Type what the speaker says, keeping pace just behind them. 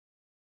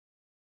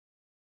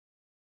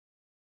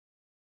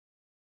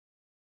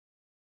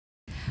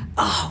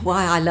Oh,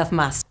 why I love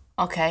maths.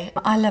 Okay,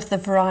 I love the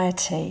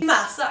variety.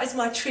 Maths, that is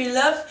my true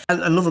love. I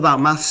love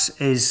about maths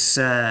is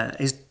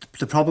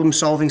the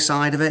problem-solving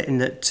side of it, in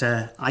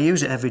that I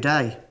use it every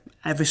day,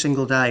 every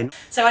single day.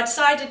 So I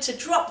decided to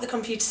drop the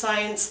computer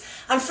science,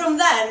 and from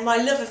then my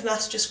love of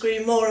maths just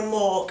grew more and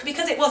more,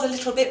 because it was a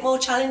little bit more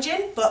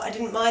challenging, but I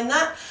didn't mind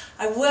that.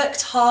 I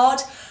worked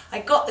hard, I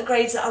got the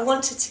grades that I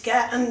wanted to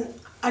get, and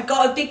I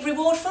got a big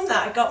reward from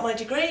that. I got my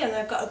degree and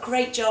I got a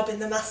great job in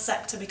the maths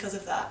sector because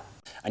of that.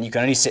 And you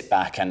can only sit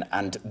back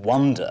and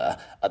wonder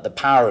at the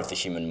power of the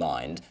human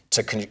mind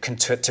to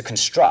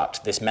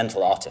construct this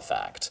mental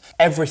artefact.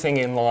 Everything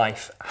in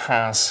life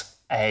has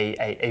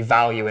a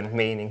value and a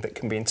meaning that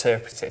can be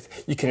interpreted.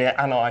 You can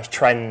analyse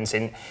trends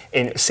in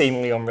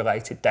seemingly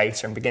unrelated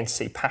data and begin to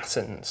see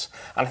patterns.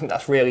 And I think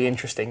that's really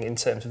interesting in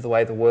terms of the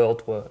way the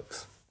world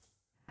works.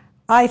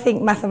 I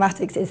think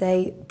mathematics is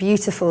a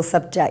beautiful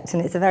subject,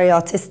 and it's a very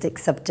artistic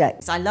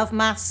subject. I love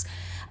maths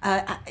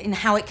in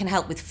how it can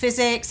help with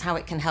physics, how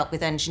it can help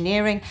with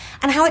engineering,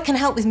 and how it can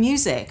help with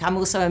music. I'm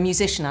also a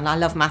musician, and I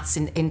love maths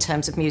in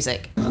terms of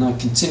music. And I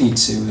continue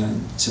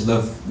to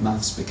love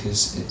maths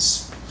because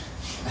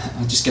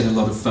I just get a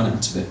lot of fun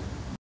out of it.